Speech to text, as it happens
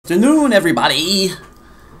Afternoon, everybody.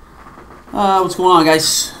 What's going on,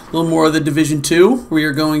 guys? A little more of the Division 2. We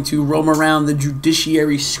are going to roam around the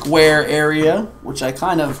Judiciary Square area, which I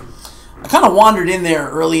kind of wandered in there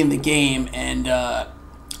early in the game, and I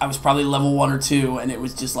was probably level 1 or 2, and it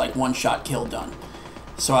was just like one-shot kill done.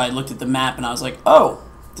 So I looked at the map, and I was like, oh,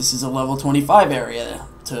 this is a level 25 area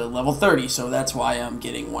to level 30, so that's why I'm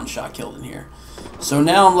getting one-shot killed in here. So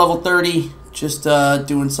now I'm level 30, just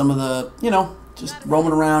doing some of the, you know, just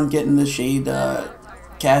roaming around, getting the shade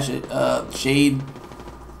shade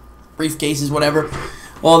briefcases, whatever,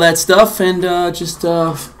 all that stuff, and just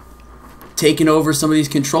taking over some of these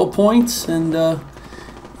control points, and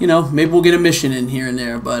you know, maybe we'll get a mission in here and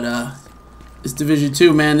there. But this Division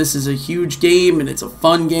 2, man, this is a huge game, and it's a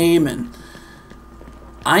fun game, and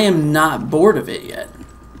I am not bored of it yet,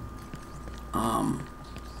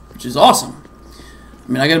 which is awesome. I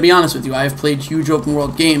mean, I gotta be honest with you, I have played huge open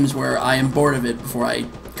world games where I am bored of it before I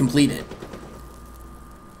complete it.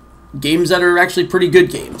 Games that are actually pretty good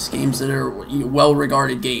games. Games that are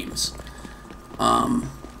well-regarded games. But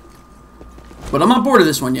I'm not bored of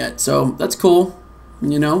this one yet, so that's cool,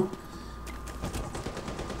 you know.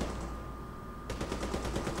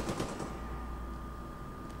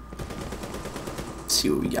 Let's see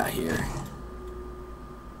what we got here.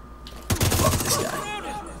 Fuck this guy.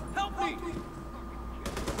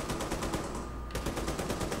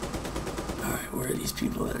 Alright, where are these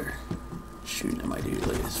people that are shooting at my dude?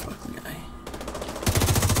 Look at this fucking guy.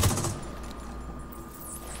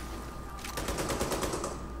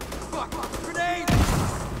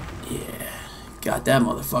 Yeah, got that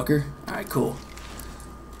motherfucker. Alright, cool.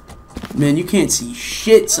 Man, you can't see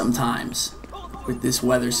shit sometimes with this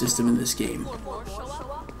weather system in this game.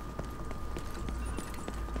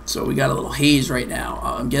 So we got a little haze right now.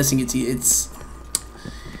 I'm guessing it's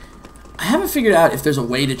I haven't figured out if there's a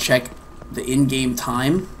way to check the in-game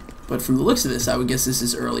time, but from the looks of this, I would guess this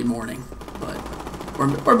is early morning, but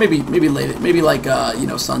or maybe late, maybe like you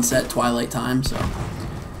know, sunset, twilight time. So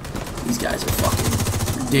these guys are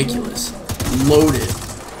fucking ridiculous, loaded.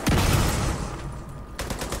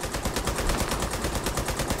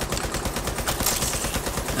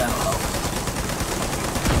 That'll help.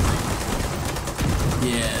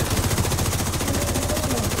 Yeah.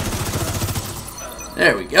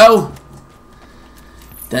 There we go.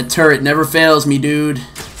 That turret never fails me, dude.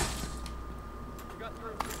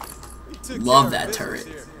 Love that turret.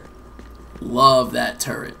 Love that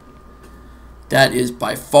turret. That is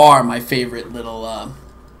by far my favorite little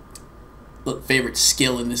favorite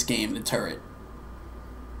skill in this game, the turret.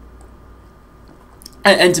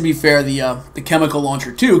 And to be fair, the chemical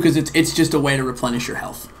launcher too, because it's just a way to replenish your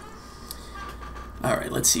health. All right,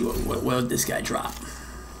 let's see what did this guy drop.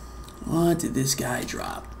 What did this guy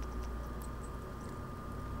drop?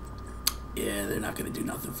 Yeah, they're not going to do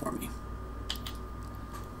nothing for me.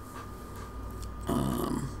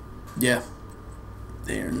 Yeah.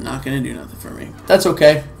 They're not going to do nothing for me. That's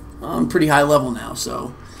okay. I'm pretty high level now,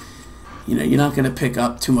 so, you know, you're not going to pick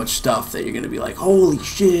up too much stuff that you're going to be like, holy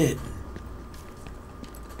shit.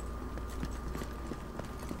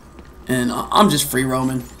 And I'm just free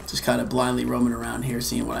roaming. Just kind of blindly roaming around here,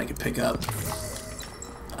 seeing what I can pick up.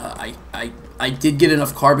 I did get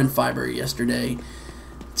enough carbon fiber yesterday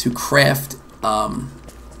to craft that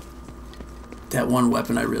one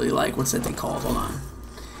weapon I really like. What's that thing called? Hold on.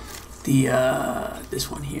 This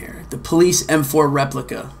one here, the Police M4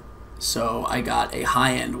 replica. So I got a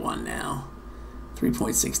high-end one now.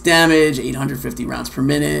 3.6 damage, 850 rounds per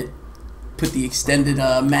minute. Put the extended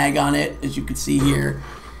mag on it, as you can see here.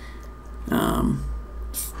 10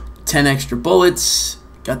 extra bullets.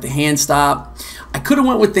 Got the hand stop. I could have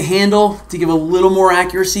went with the handle to give a little more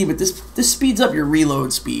accuracy, but this speeds up your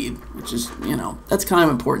reload speed, which is, you know, that's kind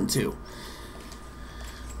of important too.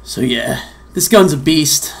 So yeah, this gun's a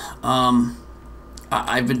beast.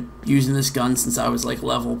 I've been using this gun since I was like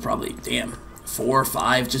level probably, damn, 4 or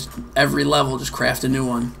 5. Just every level, just craft a new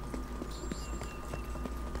one.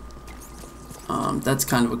 That's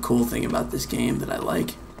kind of a cool thing about this game that I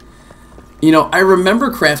like. You know, I remember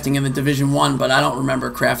crafting in the Division 1, but I don't remember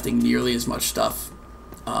crafting nearly as much stuff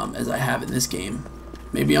as I have in this game.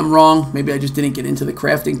 Maybe I'm wrong. Maybe I just didn't get into the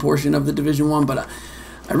crafting portion of the Division 1, but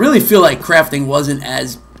I really feel like crafting wasn't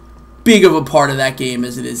as big of a part of that game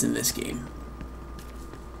as it is in this game.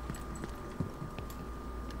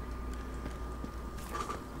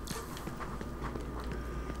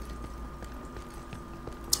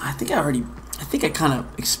 I think I kind of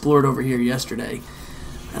explored over here yesterday.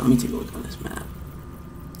 Now, let me take a look on this map.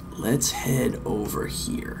 Let's head over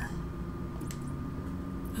here.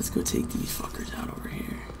 Let's go take these fuckers out over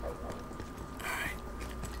here. Alright.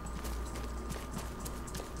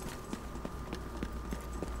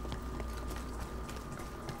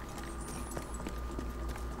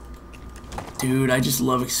 Dude, I just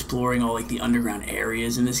love exploring all like the underground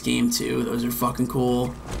areas in this game too. Those are fucking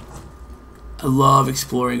cool. I love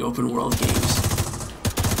exploring open world games.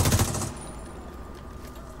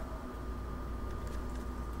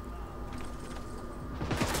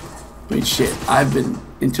 I mean, shit, I've been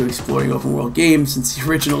into exploring open world games since the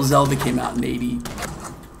original Zelda came out in 80.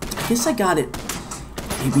 I guess I got it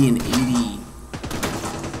maybe in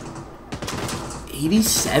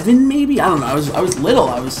 87 maybe? I don't know. I was little.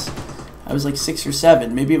 I was like 6 or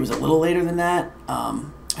 7. Maybe it was a little later than that.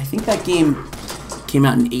 I think that game came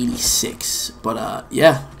out in 86. But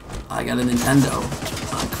yeah, I got a Nintendo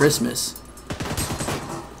on Christmas.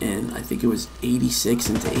 And I think it was 86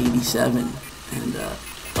 into 87. And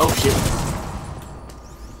oh shit.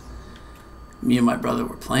 Me and my brother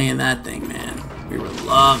were playing that thing, man. We were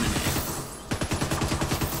loving it.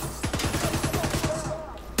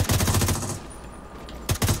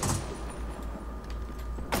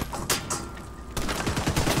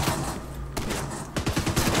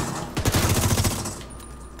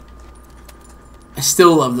 I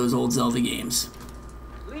still love those old Zelda games.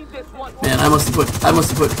 Man, I must have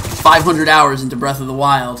put 500 hours into Breath of the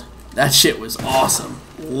Wild. That shit was awesome.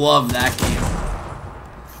 Love that game.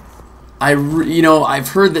 I've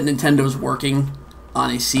heard that Nintendo's working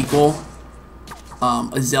on a sequel,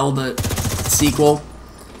 a Zelda sequel.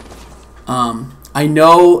 I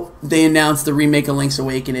know they announced the remake of Link's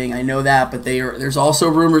Awakening. I know that, but there's also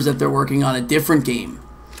rumors that they're working on a different game.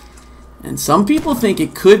 And some people think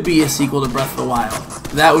it could be a sequel to Breath of the Wild.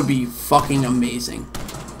 That would be fucking amazing.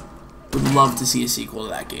 Would love to see a sequel to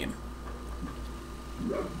that game.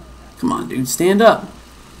 Come on, dude, stand up.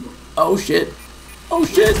 Oh shit. Oh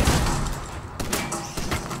shit.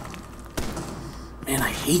 Man,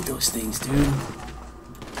 I hate those things, dude.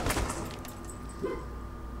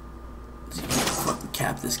 Let's see if we can fucking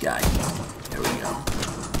cap this guy. There we go.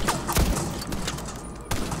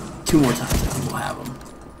 2 more times, I think we'll have him.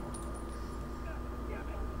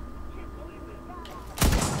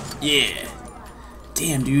 Yeah.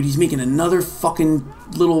 Damn, dude, he's making another fucking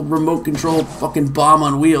little remote control fucking bomb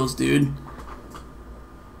on wheels, dude.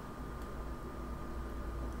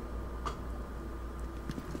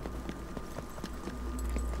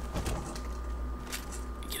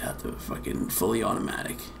 Get out the fucking fully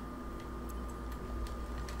automatic.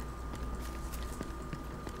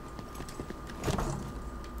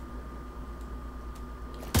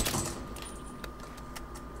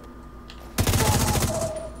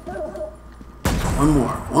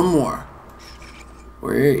 One more.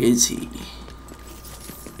 Where is he?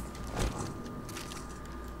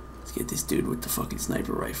 Let's get this dude with the fucking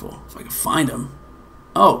sniper rifle. If I can find him.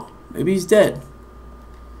 Oh, maybe he's dead.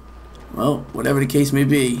 Well, whatever the case may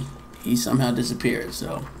be, he somehow disappeared,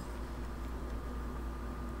 so.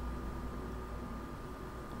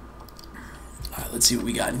 Alright, let's see what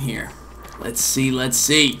we got in here. Let's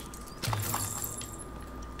see.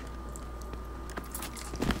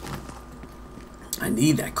 I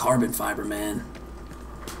need that carbon fiber, man.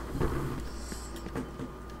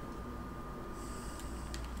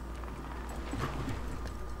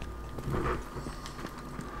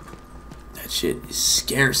 That shit is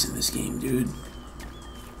scarce in this game, dude.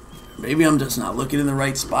 Maybe I'm just not looking in the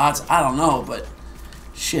right spots. I don't know, but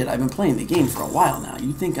shit, I've been playing the game for a while now.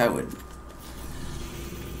 You'd think I would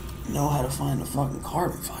know how to find the fucking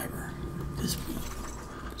carbon fiber. It's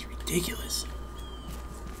ridiculous.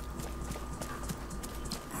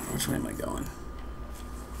 Which way am I going?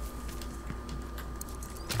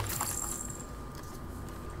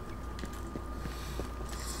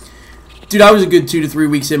 Dude, I was a good 2 to 3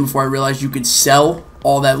 weeks in before I realized you could sell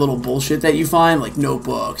all that little bullshit that you find, like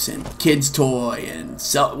notebooks and kids' toy and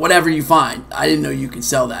sell whatever you find. I didn't know you could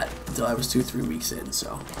sell that until I was 2 or 3 weeks in,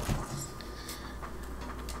 so.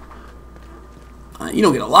 You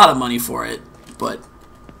don't get a lot of money for it, but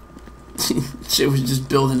shit was just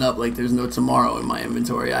building up like there's no tomorrow in my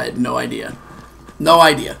inventory. I had no idea. No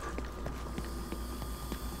idea.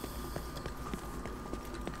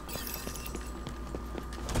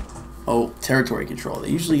 Oh, territory control. They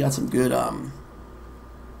usually got some good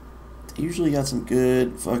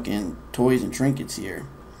fucking toys and trinkets here.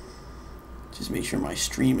 Just make sure my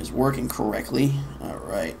stream is working correctly.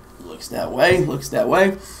 Alright. Looks that way. Looks that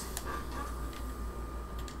way.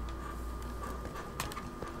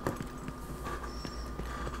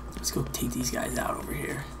 Let's go take these guys out over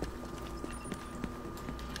here.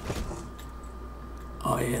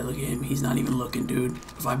 Oh yeah, look at him. He's not even looking, dude.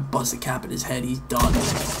 If I bust a cap at his head, he's done.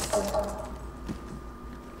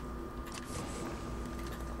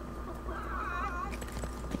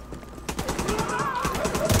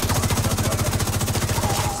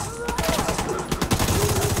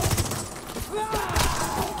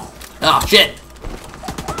 Oh, shit!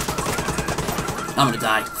 I'm gonna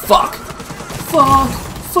die. Fuck! Fuck!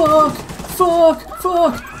 Fuck! Fuck!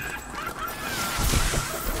 Fuck!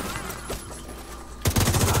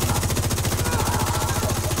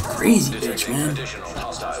 Crazy bitch, man.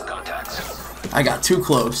 I got too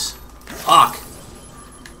close. Fuck!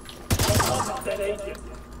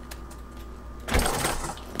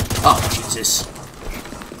 Oh, Jesus.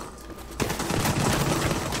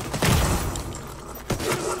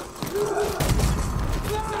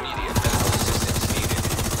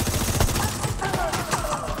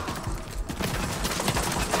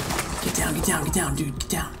 Get down, dude, get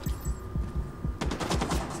down.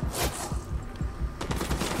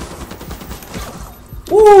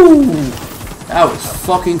 Woo! That was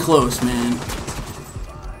fucking close, man.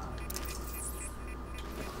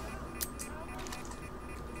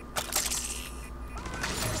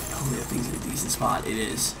 Hopefully that thing's in a decent spot. It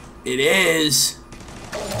is. It is!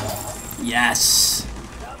 Yes!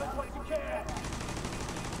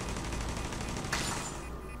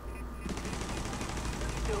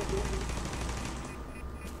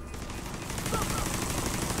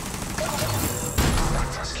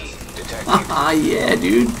 Haha, yeah,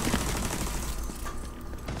 dude.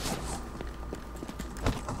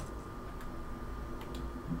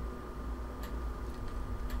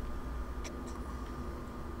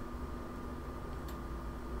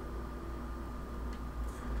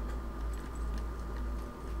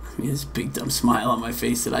 This big dumb smile on my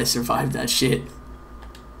face that I survived that shit.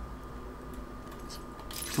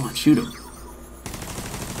 Come on, shoot him.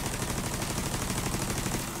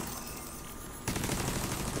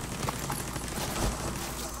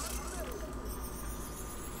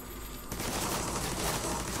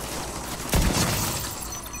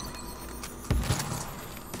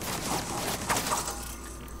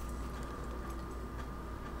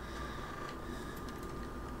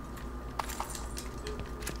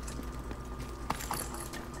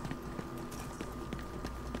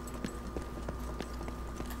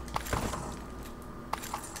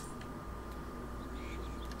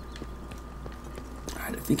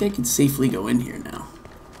 I think I can safely go in here now.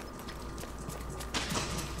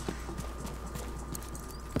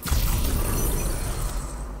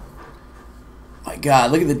 My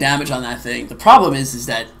God, look at the damage on that thing. The problem is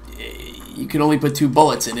that you can only put 2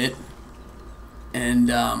 bullets in it, and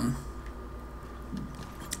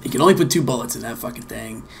you can only put 2 bullets in that fucking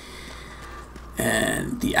thing,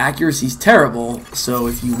 and the accuracy's terrible. So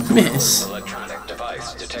if you miss, electronic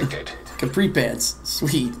device detected. Capri pants,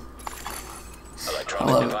 sweet.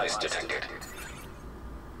 Electronic device detected.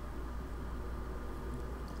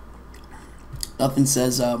 Nothing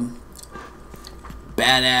says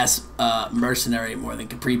badass mercenary more than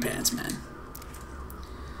capri pants, man.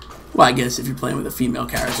 Well, I guess if you're playing with a female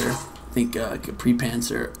character, I think capri pants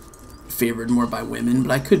are favored more by women, but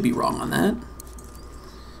I could be wrong on that.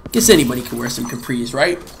 I guess anybody can wear some capris,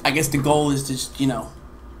 right? I guess the goal is just, you know,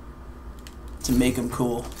 to make them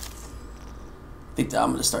cool. I think that I'm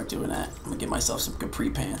going to start doing that. I'm going to get myself some capri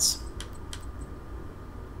pants.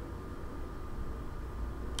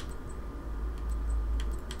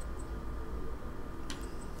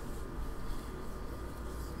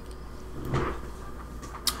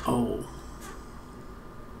 Oh.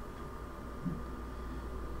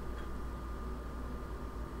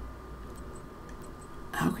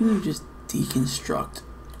 How can you just deconstruct?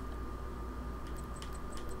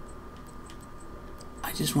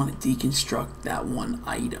 I just want to deconstruct that one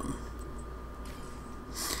item.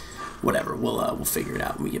 Whatever, we'll figure it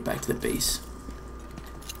out when we get back to the base.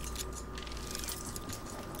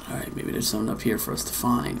 All right, maybe there's something up here for us to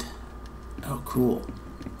find. Oh, cool.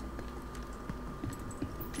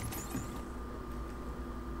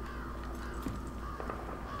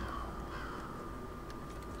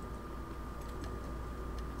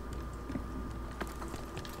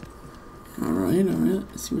 All right,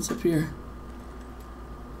 let's see what's up here.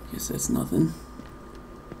 Guess that's nothing.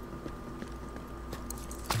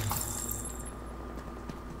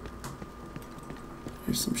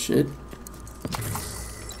 Here's some shit.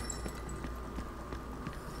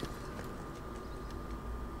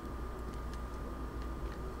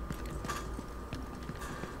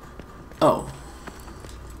 Oh.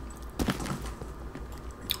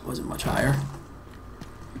 Wasn't much higher.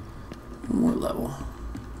 One more level.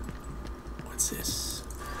 What's this?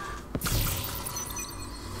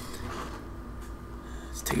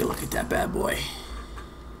 Let's take a look at that bad boy.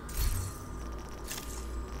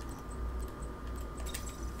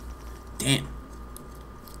 Damn.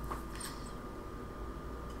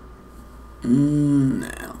 Nah,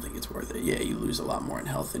 I don't think it's worth it. Yeah, you lose a lot more in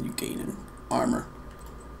health than you gain in armor.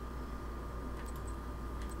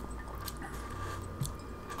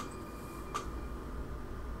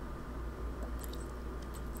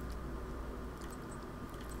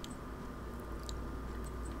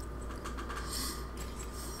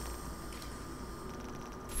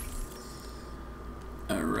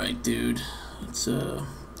 Alright, dude. It's oh,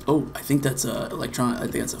 I think that's a electronic. I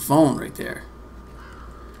think that's a phone right there.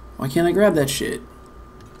 Why can't I grab that shit?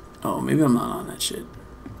 Oh, maybe I'm not on that shit.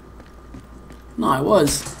 No, I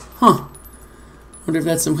was. Huh. Wonder if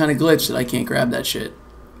that's some kind of glitch that I can't grab that shit.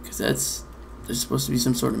 Because there's supposed to be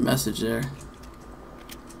some sort of message there.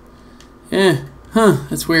 Yeah. Huh.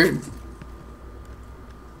 That's weird.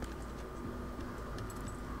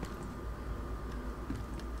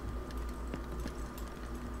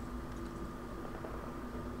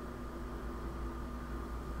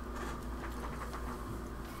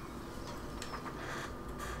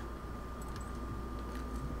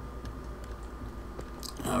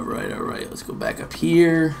 Alright, let's go back up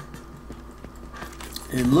here.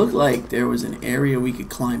 It looked like there was an area we could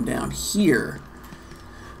climb down here.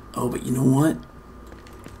 Oh, but you know what?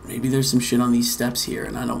 Maybe there's some shit on these steps here,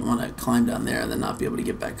 and I don't want to climb down there and then not be able to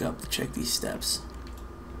get back up to check these steps.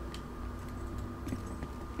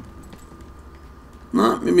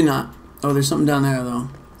 No, maybe not. Oh, there's something down there, though.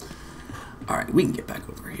 Alright, we can get back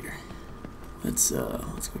over here. Let's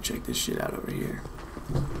go check this shit out over here.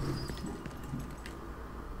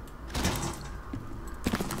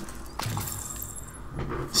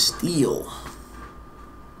 Steel.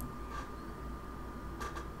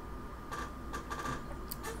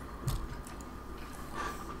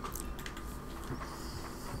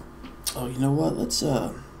 Oh, you know what? Let's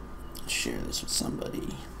share this with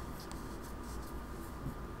somebody.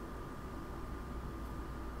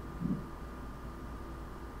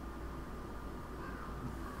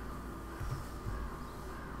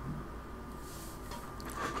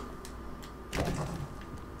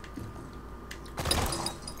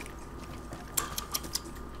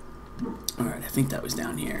 Alright, I think that was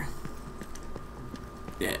down here.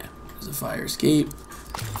 Yeah, there's a fire escape.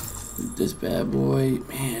 This bad boy.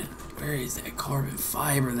 Man, where is that carbon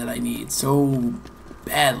fiber that I need so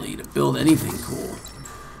badly to build anything cool?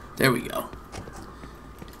 There we go.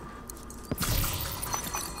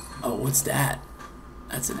 Oh, what's that?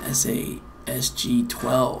 That's an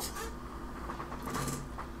SASG-12.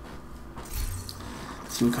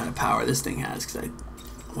 Let's see what kind of power this thing has.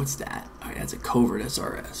 What's that? Alright, that's a covert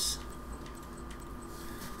SRS.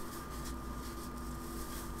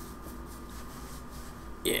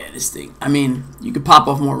 Yeah, this thing, I mean, you could pop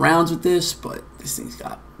off more rounds with this, but this thing's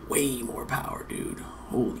got way more power, dude.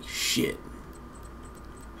 Holy shit.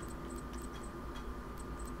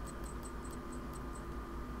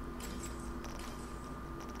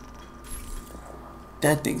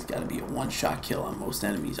 That thing's got to be a one-shot kill on most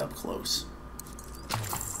enemies up close.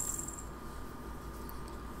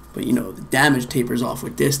 But, you know, the damage tapers off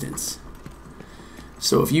with distance.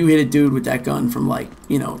 So if you hit a dude with that gun from, like,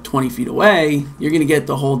 you know, 20 feet away, you're going to get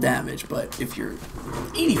the whole damage. But if you're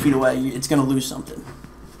 80 feet away, it's going to lose something.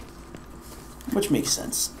 Which makes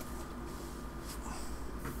sense.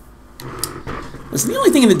 Listen, the only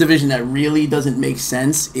thing in the Division that really doesn't make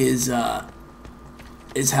sense is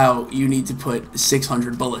how you need to put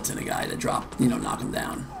 600 bullets in a guy to drop, you know, knock him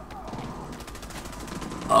down.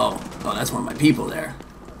 Oh, that's one of my people there.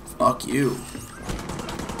 Fuck you.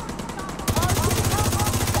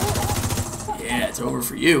 Yeah, it's over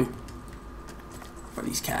for you. What are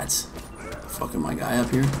these cats? Fucking my guy up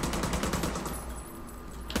here.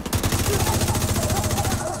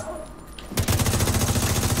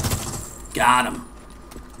 Got him.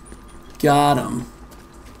 Got him.